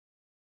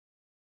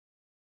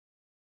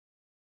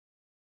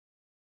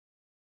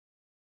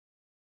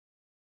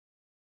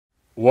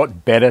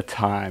What better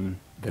time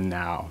than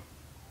now,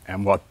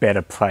 and what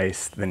better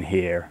place than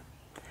here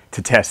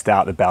to test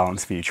out the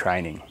Balance View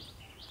training,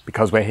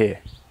 because we're here.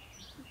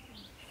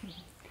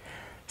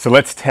 So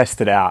let's test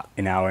it out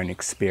in our own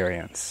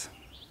experience.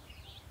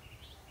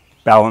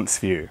 Balance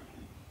View.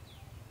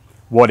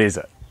 What is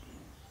it?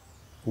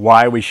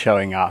 Why are we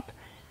showing up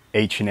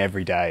each and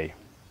every day?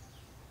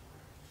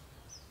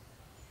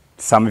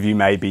 Some of you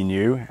may be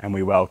new, and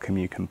we welcome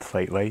you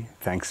completely.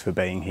 Thanks for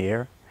being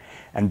here.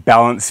 And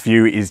Balance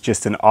View is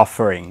just an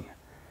offering,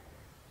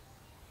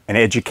 an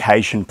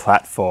education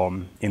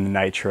platform in the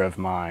nature of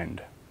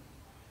mind.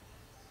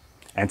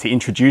 And to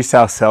introduce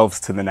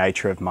ourselves to the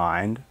nature of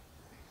mind,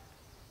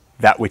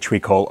 that which we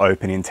call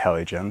open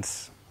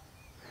intelligence,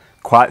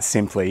 quite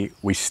simply,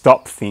 we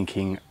stop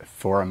thinking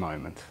for a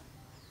moment.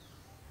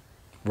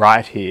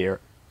 Right here,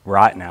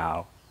 right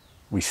now,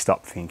 we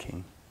stop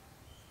thinking.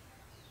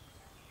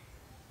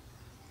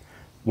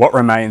 What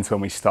remains when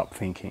we stop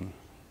thinking?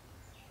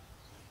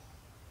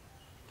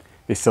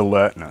 This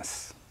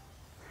alertness,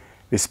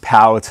 this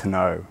power to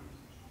know,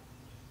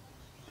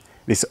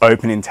 this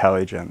open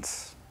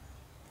intelligence,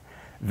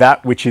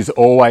 that which is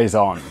always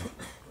on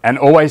and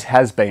always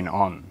has been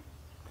on,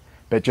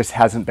 but just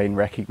hasn't been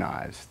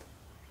recognized.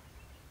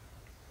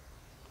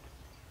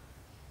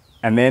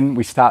 And then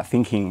we start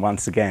thinking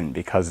once again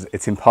because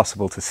it's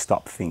impossible to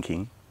stop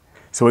thinking.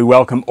 So we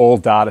welcome all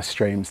data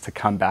streams to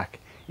come back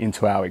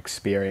into our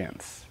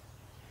experience.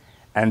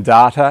 And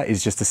data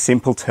is just a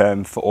simple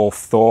term for all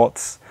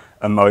thoughts,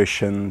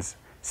 emotions,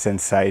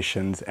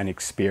 sensations, and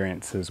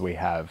experiences we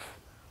have.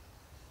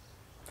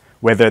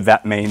 Whether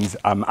that means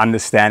I'm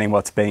understanding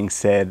what's being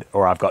said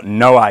or I've got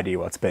no idea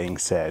what's being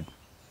said.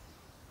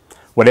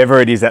 Whatever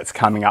it is that's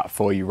coming up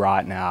for you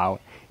right now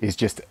is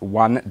just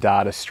one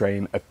data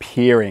stream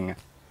appearing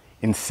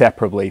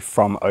inseparably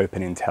from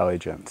open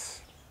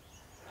intelligence.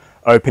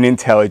 Open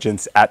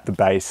intelligence at the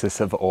basis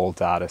of all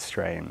data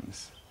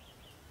streams.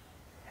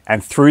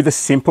 And through the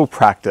simple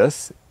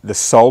practice, the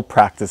sole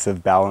practice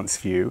of Balance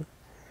View,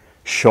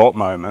 short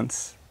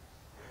moments,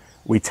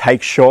 we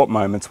take short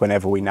moments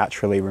whenever we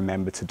naturally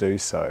remember to do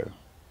so.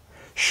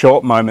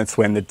 Short moments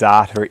when the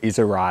data is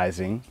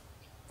arising,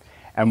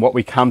 and what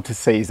we come to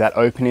see is that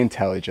open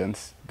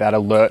intelligence, that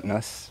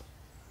alertness,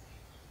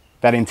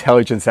 that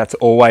intelligence that's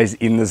always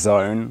in the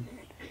zone,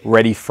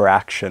 ready for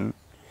action,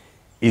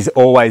 is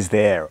always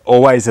there,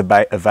 always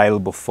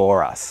available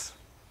for us.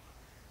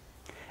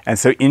 And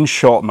so in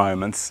short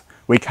moments,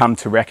 we come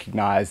to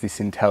recognize this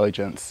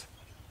intelligence,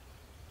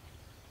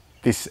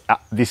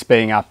 this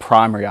being our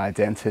primary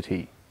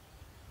identity,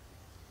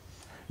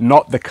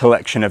 not the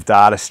collection of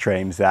data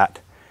streams that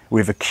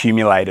we've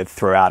accumulated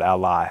throughout our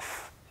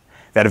life,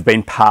 that have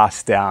been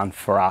passed down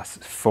for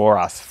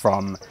us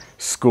from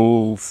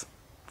schools,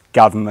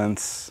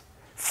 governments,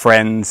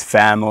 friends,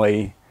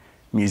 family,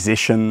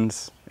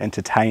 musicians,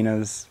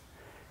 entertainers.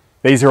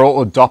 These are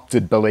all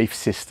adopted belief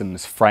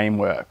systems,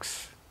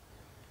 frameworks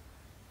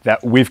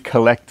that we've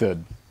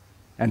collected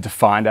and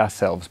defined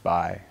ourselves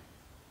by.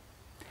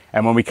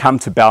 And when we come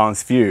to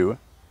Balance View,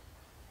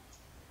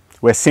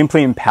 we're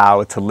simply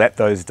empowered to let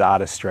those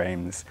data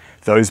streams,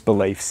 those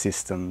belief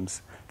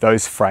systems,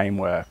 those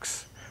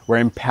frameworks, we're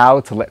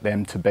empowered to let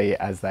them to be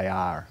as they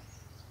are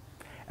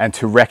and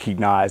to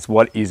recognize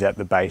what is at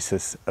the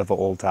basis of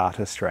all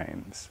data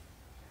streams.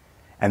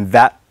 And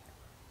that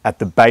at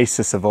the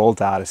basis of all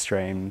data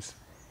streams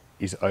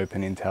is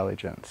open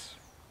intelligence.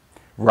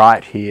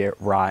 Right here,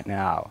 right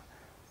now,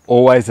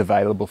 always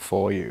available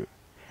for you.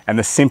 And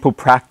the simple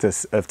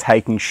practice of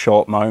taking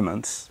short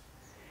moments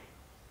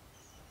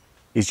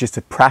is just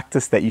a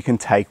practice that you can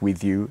take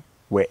with you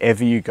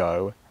wherever you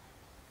go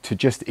to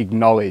just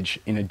acknowledge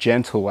in a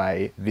gentle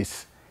way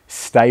this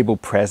stable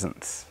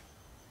presence,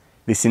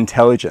 this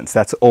intelligence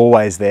that's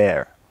always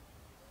there.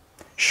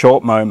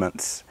 Short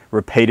moments,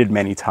 repeated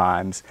many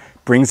times,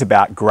 brings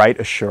about great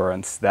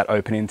assurance that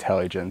open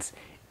intelligence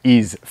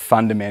is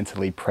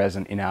fundamentally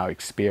present in our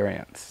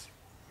experience.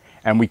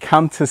 And we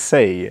come to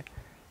see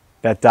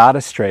that data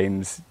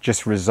streams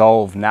just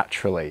resolve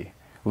naturally,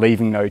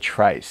 leaving no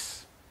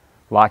trace,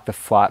 like the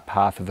flight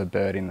path of a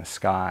bird in the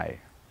sky.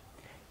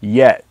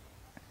 Yet,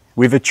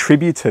 we've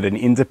attributed an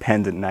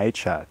independent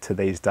nature to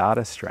these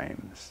data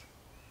streams,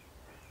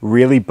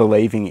 really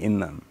believing in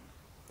them,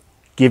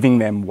 giving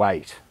them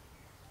weight.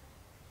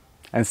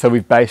 And so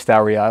we've based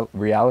our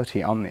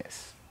reality on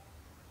this.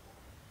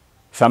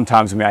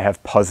 Sometimes we may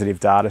have positive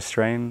data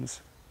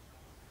streams.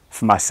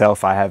 For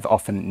myself, I have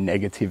often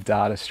negative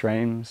data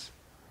streams.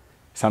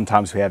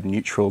 Sometimes we have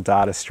neutral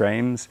data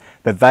streams,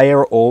 but they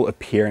are all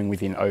appearing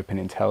within open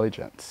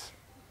intelligence.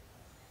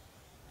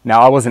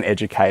 Now, I wasn't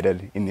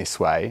educated in this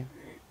way,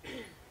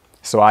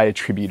 so I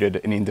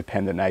attributed an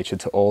independent nature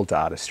to all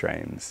data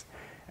streams,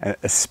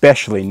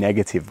 especially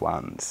negative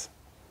ones.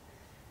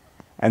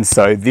 And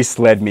so this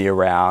led me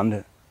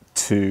around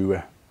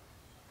to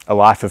a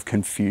life of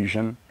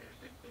confusion,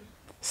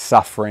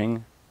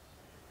 suffering,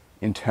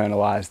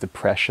 internalized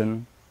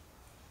depression,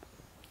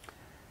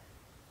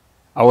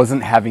 I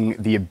wasn't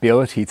having the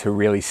ability to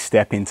really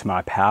step into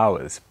my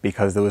powers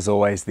because there was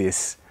always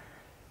this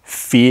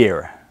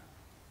fear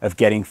of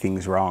getting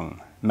things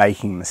wrong,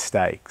 making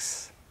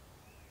mistakes,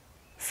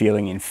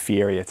 feeling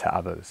inferior to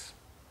others,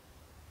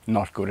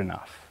 not good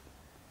enough.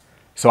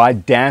 So I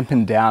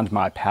dampened down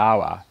my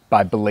power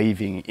by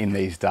believing in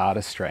these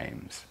data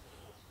streams.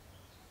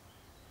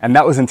 And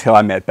that was until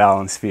I met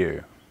Balanced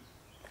View,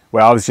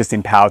 where I was just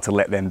empowered to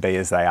let them be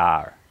as they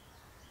are.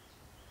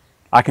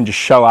 I can just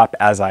show up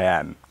as I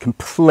am,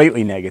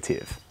 completely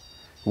negative.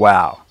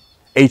 Wow,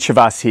 each of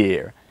us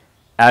here,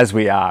 as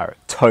we are,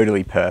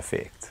 totally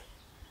perfect.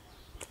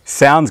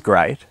 Sounds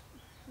great,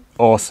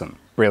 awesome,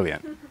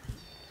 brilliant.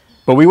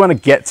 But we want to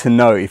get to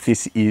know if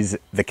this is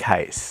the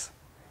case.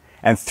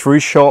 And through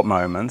short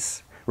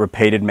moments,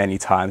 repeated many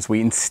times, we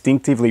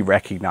instinctively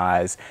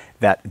recognize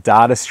that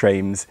data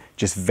streams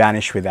just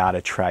vanish without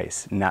a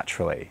trace,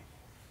 naturally.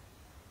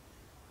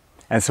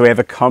 And so we have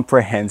a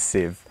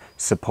comprehensive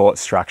support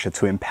structure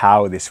to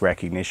empower this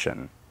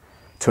recognition,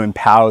 to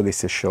empower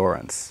this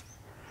assurance.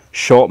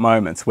 Short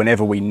moments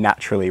whenever we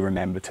naturally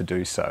remember to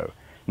do so.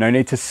 No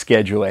need to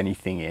schedule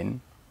anything in,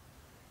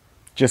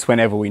 just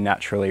whenever we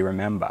naturally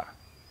remember.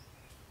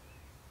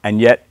 And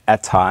yet,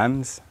 at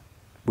times,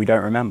 we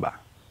don't remember.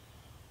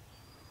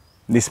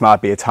 This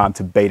might be a time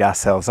to beat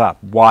ourselves up.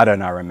 Why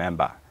don't I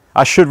remember?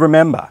 I should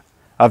remember.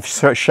 I've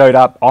showed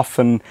up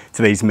often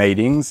to these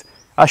meetings.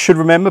 I should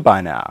remember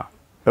by now,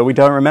 but we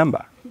don't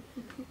remember.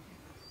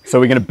 So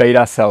we're going to beat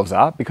ourselves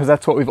up because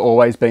that's what we've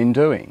always been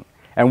doing.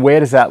 And where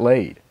does that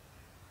lead?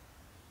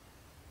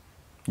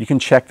 You can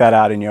check that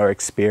out in your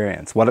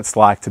experience, what it's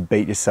like to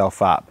beat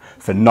yourself up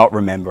for not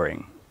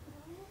remembering,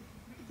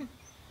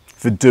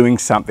 for doing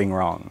something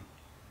wrong.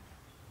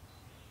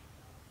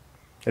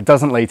 It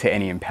doesn't lead to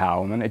any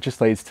empowerment, it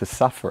just leads to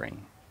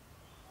suffering.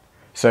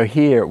 So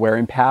here we're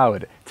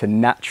empowered to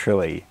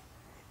naturally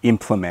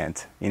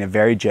implement, in a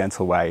very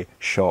gentle way,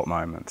 short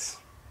moments.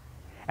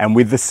 And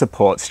with the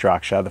support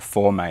structure, the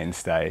 4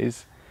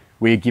 mainstays,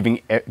 we are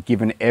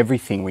given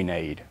everything we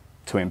need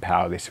to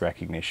empower this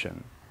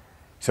recognition.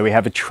 So we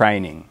have a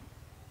training,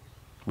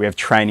 we have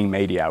training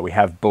media, we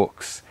have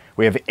books,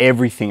 we have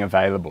everything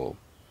available.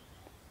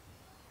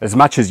 As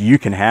much as you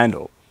can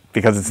handle,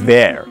 because it's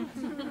there.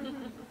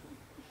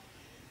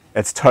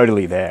 It's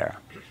totally there.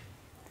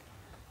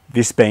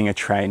 This being a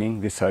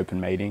training, this open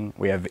meeting,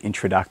 we have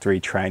introductory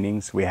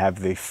trainings, we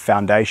have the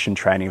foundation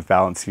training of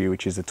Balanced View,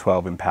 which is the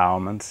 12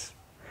 empowerments.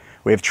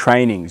 We have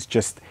trainings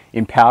just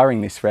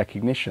empowering this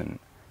recognition.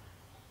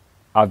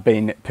 I've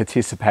been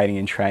participating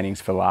in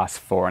trainings for the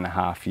last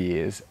 4.5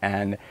 years,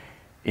 and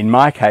in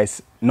my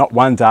case, not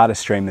one data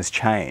stream has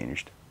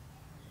changed.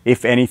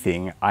 If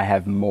anything, I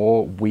have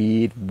more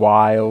weird,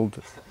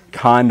 wild,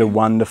 kind of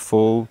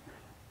wonderful,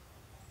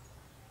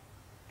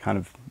 kind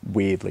of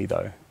weirdly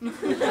though,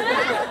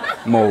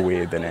 more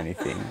weird than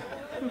anything.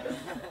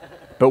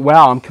 But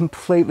wow, I'm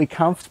completely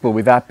comfortable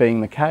with that being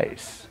the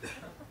case,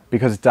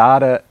 because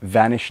data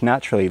vanish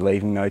naturally,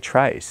 leaving no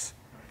trace.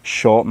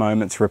 Short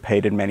moments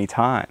repeated many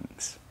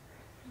times.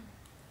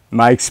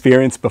 My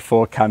experience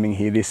before coming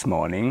here this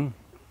morning,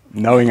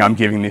 knowing I'm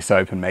giving this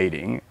open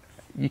meeting,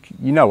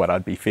 you know what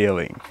I'd be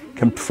feeling.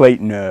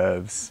 Complete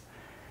nerves,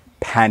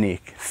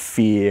 panic,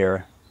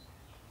 fear,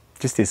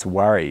 just this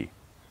worry.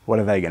 What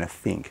are they going to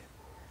think?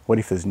 What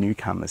if there's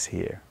newcomers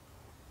here?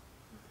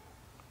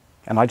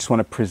 And I just want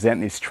to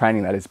present this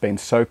training that has been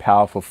so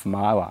powerful for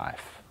my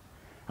life.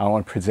 I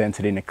want to present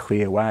it in a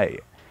clear way.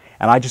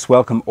 And I just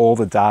welcome all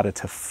the data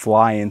to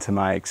fly into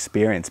my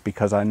experience,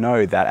 because I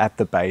know that at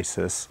the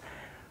basis,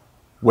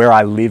 where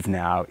I live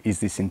now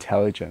is this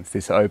intelligence,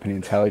 this open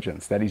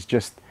intelligence that is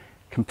just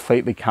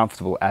completely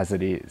comfortable as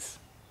it is.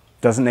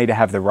 Doesn't need to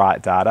have the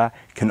right data,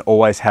 can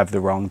always have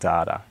the wrong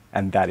data,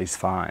 and that is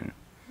fine.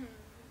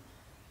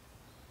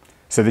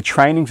 So the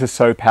trainings are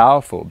so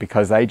powerful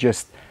because they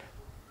just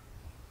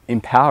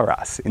empower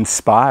us,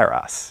 inspire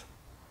us.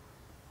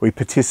 We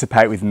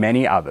participate with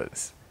many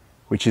others,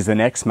 which is the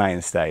next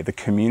mainstay, the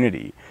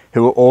community,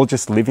 who are all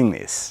just living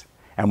this,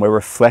 and we're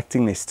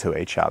reflecting this to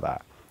each other.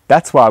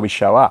 That's why we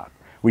show up.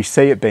 We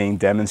see it being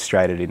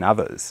demonstrated in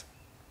others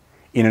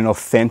in an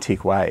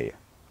authentic way,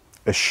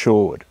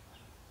 assured,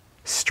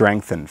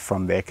 strengthened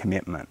from their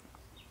commitment.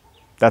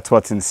 That's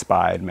what's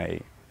inspired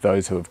me,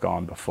 those who have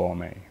gone before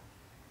me.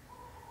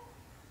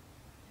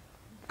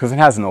 Because it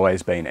hasn't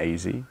always been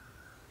easy.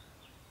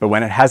 But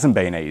when it hasn't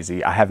been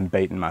easy, I haven't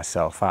beaten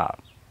myself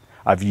up.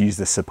 I've used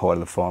the support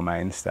of the 4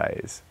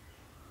 mainstays.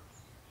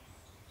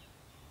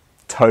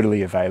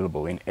 Totally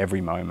available in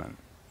every moment,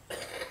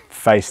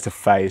 face to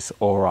face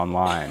or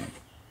online,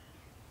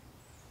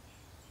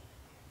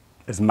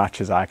 as much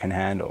as I can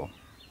handle.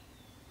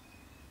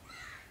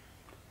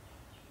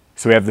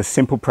 So we have the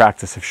simple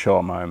practice of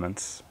short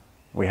moments,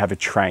 we have a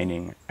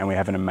training, and we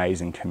have an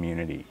amazing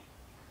community.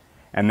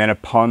 And then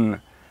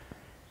upon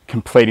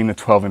completing the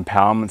 12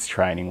 empowerments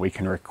training, we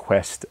can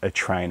request a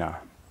trainer,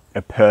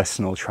 a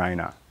personal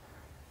trainer,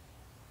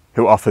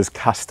 who offers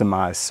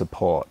customized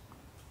support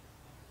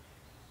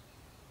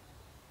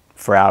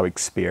for our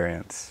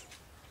experience.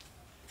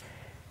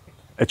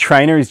 A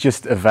trainer is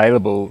just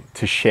available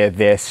to share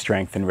their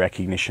strength and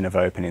recognition of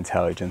open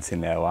intelligence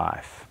in their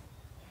life.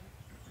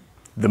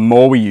 The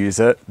more we use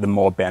it, the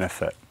more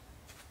benefit.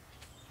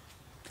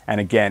 And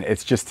again,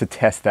 it's just to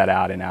test that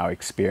out in our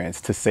experience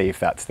to see if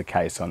that's the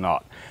case or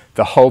not.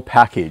 The whole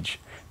package,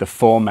 the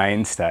 4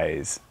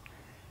 mainstays,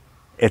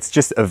 it's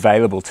just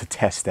available to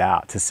test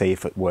out to see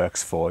if it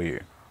works for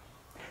you.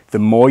 The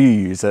more you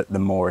use it, the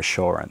more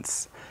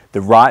assurance.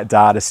 The right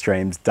data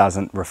streams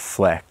doesn't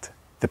reflect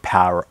the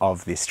power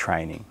of this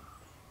training.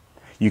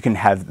 You can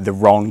have the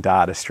wrong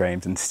data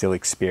streams and still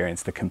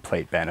experience the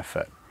complete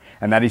benefit.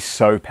 And that is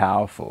so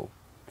powerful.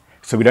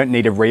 So we don't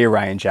need to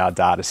rearrange our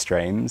data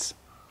streams.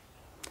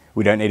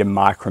 We don't need to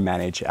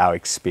micromanage our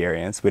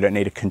experience. We don't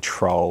need to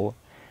control.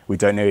 We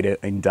don't need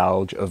to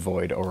indulge,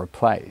 avoid, or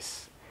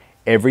replace.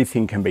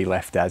 Everything can be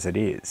left as it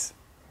is.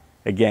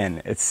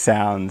 Again, it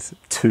sounds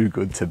too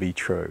good to be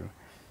true.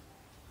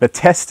 But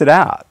test it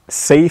out.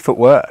 See if it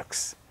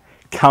works.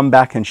 Come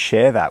back and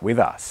share that with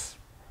us.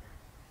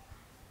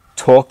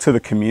 Talk to the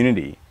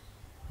community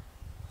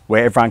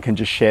where everyone can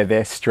just share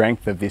their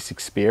strength of this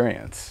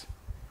experience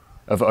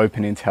of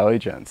open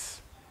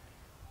intelligence,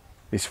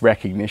 this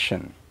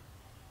recognition,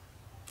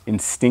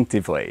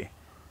 instinctively,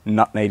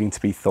 not needing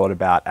to be thought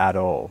about at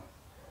all.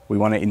 We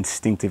want to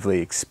instinctively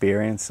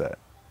experience it.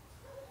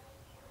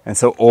 And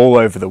so all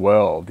over the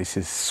world, this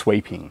is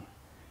sweeping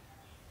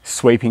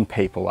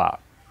people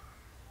up.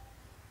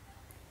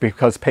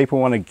 Because people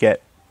want to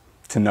get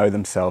to know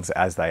themselves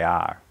as they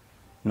are,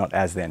 not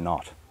as they're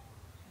not.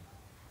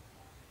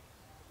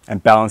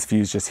 And Balanced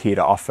View is just here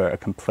to offer a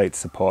complete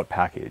support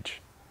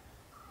package,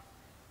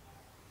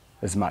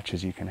 as much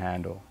as you can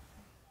handle.